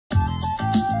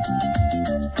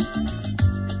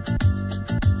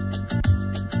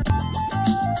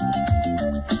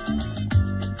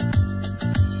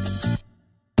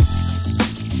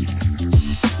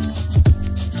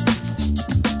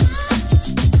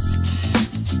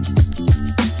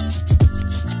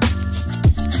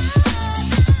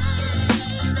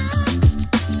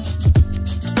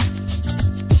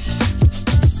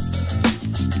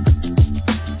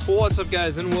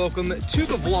guys, and welcome to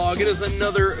the vlog. It is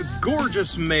another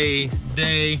gorgeous May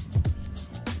day.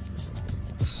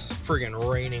 It's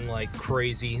friggin' raining like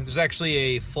crazy. There's actually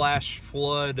a flash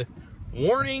flood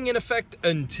warning in effect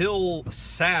until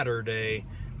Saturday.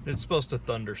 It's supposed to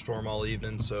thunderstorm all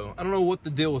evening, so I don't know what the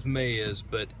deal with May is,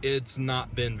 but it's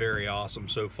not been very awesome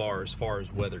so far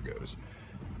as weather goes.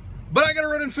 But I gotta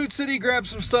run in Food City, grab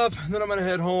some stuff, and then I'm gonna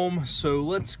head home. So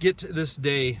let's get this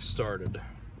day started.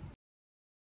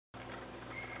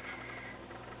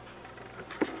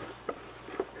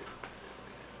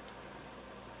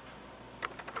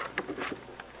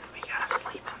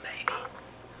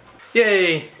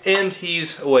 Yay, and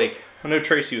he's awake. I know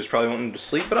Tracy was probably wanting to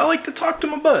sleep, but I like to talk to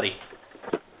my buddy.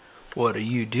 What are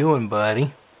you doing,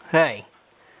 buddy? Hey.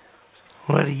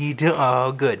 What are you doing?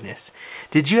 Oh, goodness.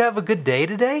 Did you have a good day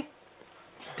today?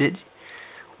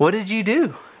 What did you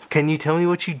do? Can you tell me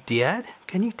what you did?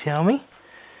 Can you tell me?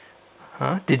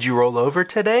 Huh? Did you roll over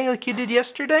today like you did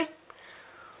yesterday?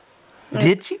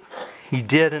 Did you? You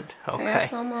didn't? Okay. I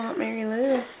saw my Aunt Mary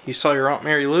Lou. You saw your Aunt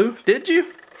Mary Lou? Did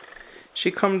you? She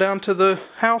come down to the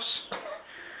house?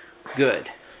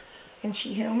 Good. And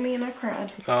she held me and I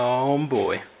cried. Oh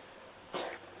boy.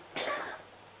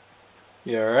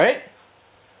 You alright?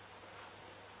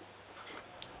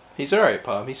 He's alright,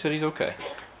 Pop. He said he's okay.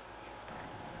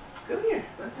 Come here.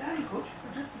 Let Daddy hold you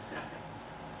for just a second.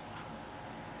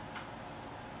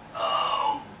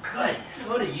 Oh, goodness.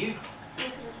 What are you? Look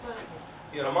at his butt.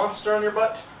 You got a monster on your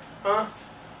butt? Huh?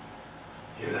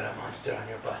 You got a monster on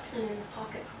your butt. And in his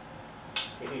pocket.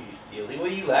 You silly. What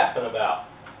are you laughing about?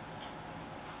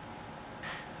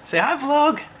 Say hi,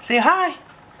 vlog. Say hi.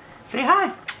 Say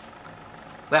hi.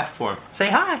 Laugh for him. Say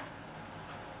hi.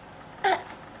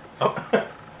 Oh.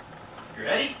 You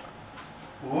ready?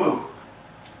 Woo.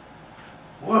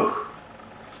 Woo.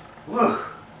 Woo.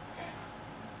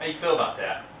 How you feel about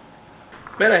that?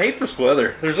 Man, I hate this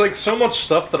weather. There's like so much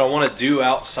stuff that I want to do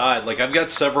outside. Like I've got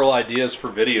several ideas for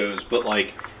videos, but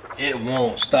like it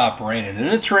won't stop raining. And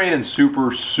it's raining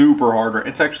super, super hard.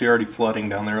 It's actually already flooding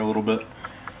down there a little bit.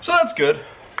 So that's good.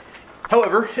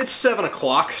 However, it's 7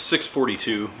 o'clock,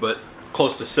 6:42, but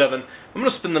close to 7. I'm going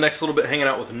to spend the next little bit hanging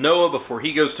out with Noah before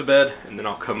he goes to bed, and then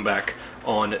I'll come back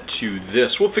on to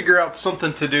this. We'll figure out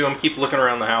something to do. I'm keep looking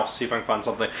around the house, see if I can find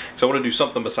something, because I want to do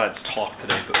something besides talk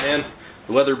today. But man,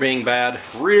 the weather being bad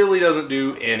really doesn't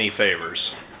do any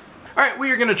favors. Alright,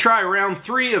 we are going to try round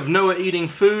 3 of Noah eating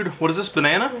food. What is this,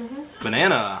 banana? Mm-hmm.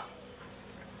 Banana.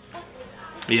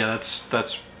 Yeah,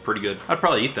 that's pretty good. I'd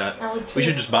probably eat that. I would too. We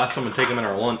should just buy some and take them in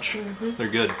our lunch. Mm-hmm. They're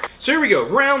good. So here we go.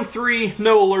 Round 3.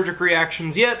 No allergic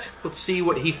reactions yet. Let's see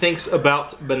what he thinks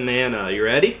about banana. You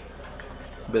ready?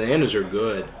 Bananas are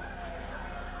good.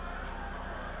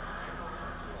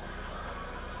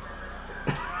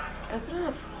 Open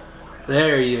up.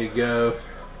 There you go.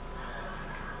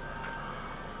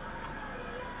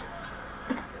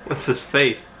 What's his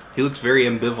face? He looks very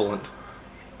ambivalent.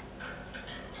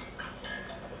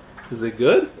 Is it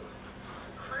good?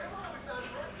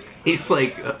 He's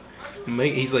like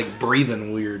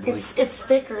breathing weird. It's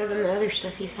thicker than the other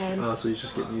stuff he's had. Oh, so he's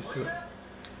just getting used to it.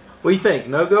 What do you think?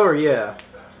 No go or yeah?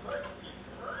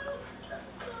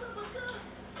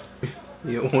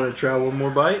 You want to try one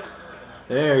more bite?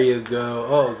 There you go.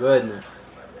 Oh goodness.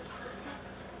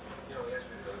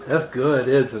 That's good,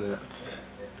 isn't it?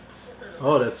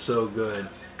 Oh, that's so good.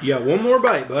 You got one more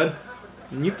bite, bud.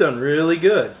 And you've done really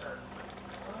good.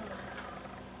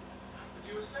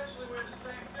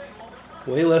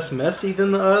 Way less messy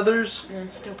than the others. Yeah,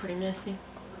 it's still pretty messy.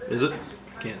 Is it?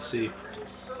 Can't see.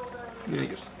 Yeah, I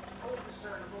guess.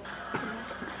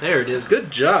 There it is. Good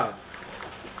job.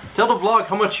 Tell the vlog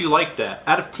how much you liked that.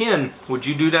 Out of 10, would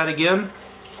you do that again?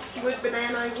 Would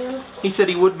banana again? He said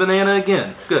he would banana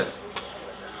again. Good.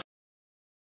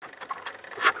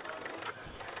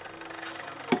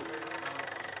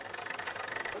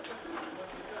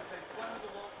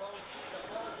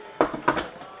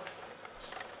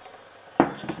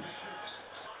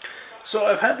 So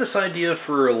I've had this idea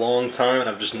for a long time and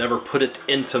I've just never put it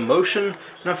into motion,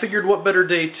 and I figured what better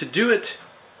day to do it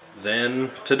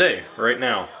than today, right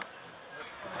now.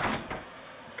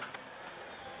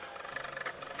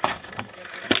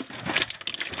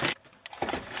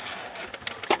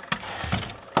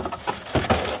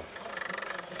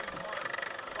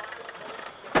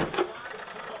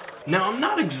 Now, I'm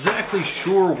not exactly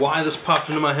sure why this popped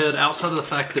into my head, outside of the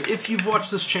fact that if you've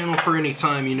watched this channel for any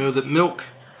time, you know that milk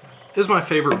is my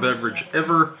favorite beverage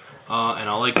ever, and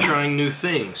I like trying new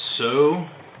things. So,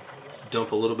 let's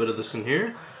dump a little bit of this in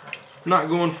here. Not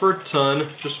going for a ton,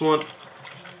 just want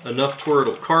enough to where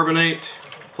it'll carbonate.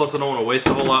 Plus I don't want to waste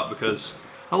a whole lot because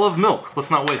I love milk.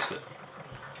 Let's not waste it.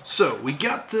 So we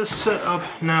got this set up.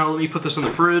 Now let me put this in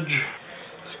the fridge.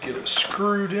 Let's get it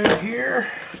screwed in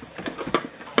here.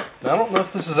 Now I don't know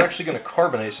if this is actually going to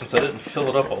carbonate since I didn't fill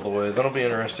it up all the way. That'll be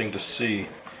interesting to see.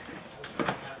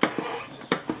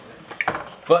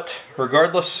 But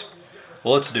regardless,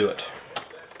 let's do it.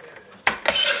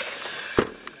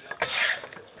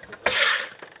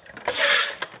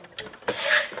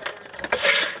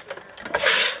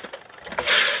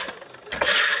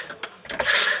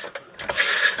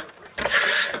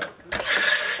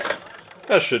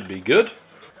 That should be good.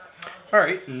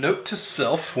 Alright, note to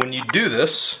self, when you do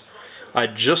this, I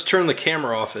just turned the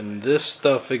camera off and this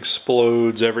stuff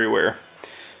explodes everywhere.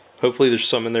 Hopefully there's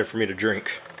some in there for me to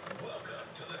drink.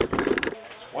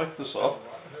 Let's wipe this off.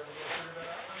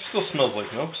 Still smells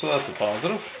like milk, so that's a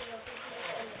positive.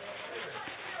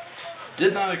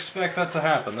 Did not expect that to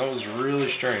happen. That was really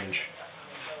strange.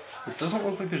 It doesn't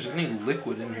look like there's any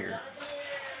liquid in here.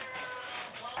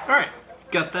 Alright.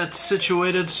 Got that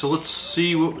situated, so let's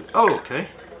see what we... Oh, okay.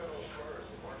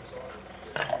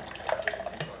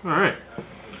 Alright.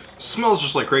 Smells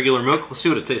just like regular milk. Let's see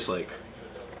what it tastes like.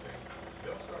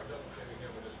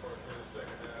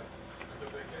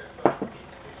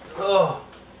 Oh.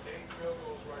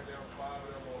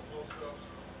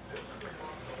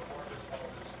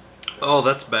 Oh,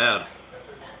 that's bad.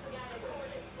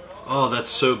 Oh, that's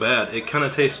so bad. It kind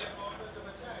of tastes...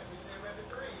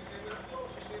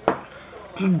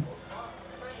 Kind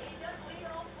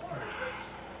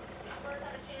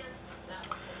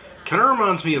of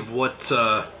reminds me of what,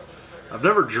 I've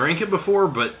never drank it before,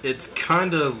 but it's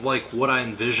kind of like what I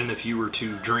envision if you were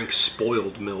to drink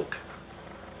spoiled milk.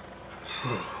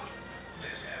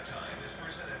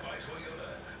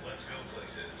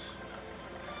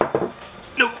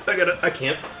 Nope, I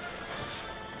can't.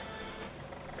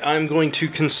 I'm going to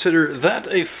consider that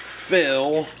a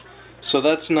fail. So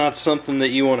that's not something that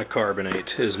you want to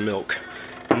carbonate, is milk.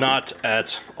 Not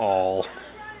at all.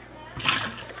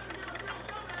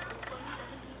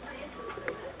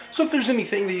 So if there's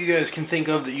anything that you guys can think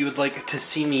of that you would like to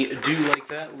see me do like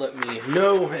that, let me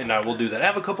know, and I will do that. I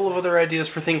have a couple of other ideas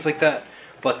for things like that.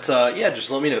 But yeah, just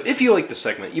let me know. If you like the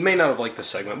segment, you may not have liked the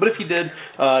segment, but if you did,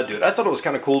 do it. I thought it was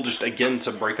kind of cool just, again,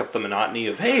 to break up the monotony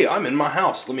of, hey, I'm in my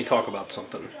house, let me talk about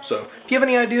something. So if you have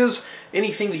any ideas,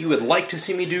 anything that you would like to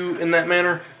see me do in that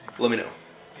manner, let me know.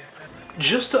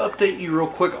 Just to update you real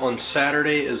quick on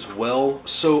Saturday as well.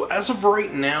 So as of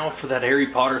right now, for that Harry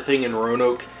Potter thing in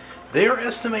Roanoke, they're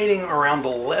estimating around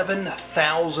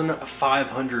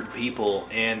 11,500 people,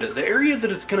 and the area that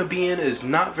it's going to be in is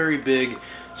not very big.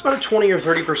 It's about a 20 or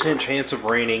 30% chance of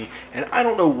raining, and I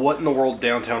don't know what in the world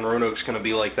downtown Roanoke's going to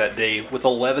be like that day with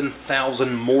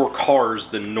 11,000 more cars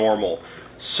than normal.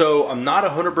 So I'm not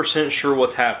 100% sure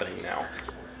what's happening now.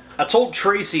 I told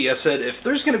Tracy, I said, if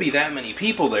there's going to be that many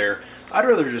people there, I'd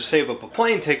rather just save up a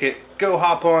plane ticket, go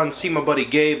hop on, see my buddy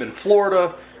Gabe in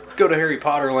Florida, go to Harry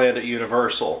Potter Land at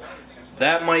Universal.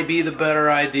 That might be the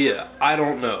better idea. I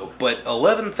don't know. But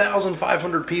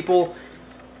 11,500 people,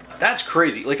 that's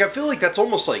crazy. Like, I feel like that's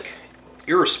almost like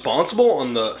irresponsible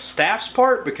on the staff's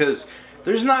part because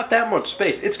there's not that much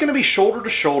space. It's going to be shoulder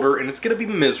to shoulder and it's going to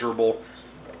be miserable.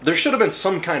 There should have been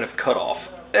some kind of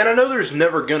cutoff. And I know there's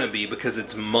never going to be because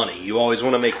it's money. You always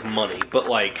want to make money. But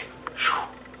like, whew,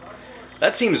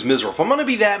 that seems miserable. If I'm going to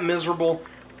be that miserable,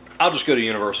 I'll just go to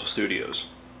Universal Studios.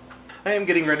 I am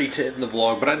getting ready to end the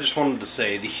vlog, but I just wanted to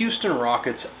say the Houston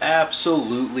Rockets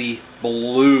absolutely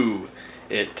blew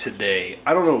it today.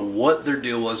 I don't know what their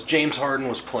deal was. James Harden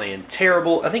was playing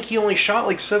terrible. I think he only shot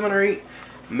like 7 or 8,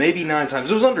 maybe 9 times.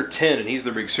 It was under 10, and he's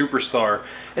their big superstar.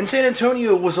 And San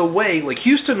Antonio was away. Like,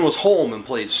 Houston was home and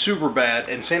played super bad,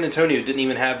 and San Antonio didn't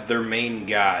even have their main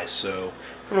guy. So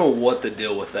I don't know what the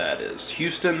deal with that is.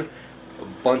 Houston, a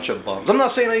bunch of bums. I'm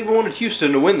not saying I even wanted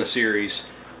Houston to win the series,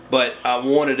 but I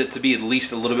wanted it to be at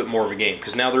least a little bit more of a game,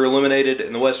 because now they're eliminated,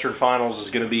 and the Western Finals is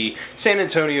going to be San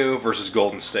Antonio versus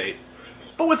Golden State.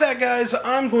 But with that, guys,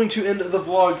 I'm going to end the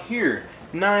vlog here.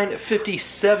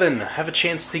 9:57. Have a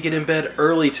chance to get in bed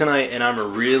early tonight, and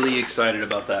I'm really excited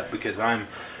about that, because I'm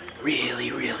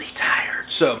really, really tired.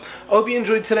 So, I hope you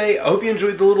enjoyed today. I hope you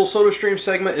enjoyed the little SodaStream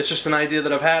segment. It's just an idea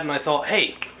that I've had, and I thought,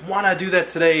 hey, why not do that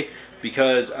today?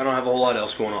 Because I don't have a whole lot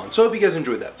else going on. So I hope you guys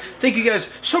enjoyed that. Thank you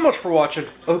guys so much for watching.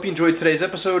 I hope you enjoyed today's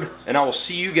episode, and I will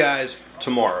see you guys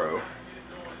tomorrow.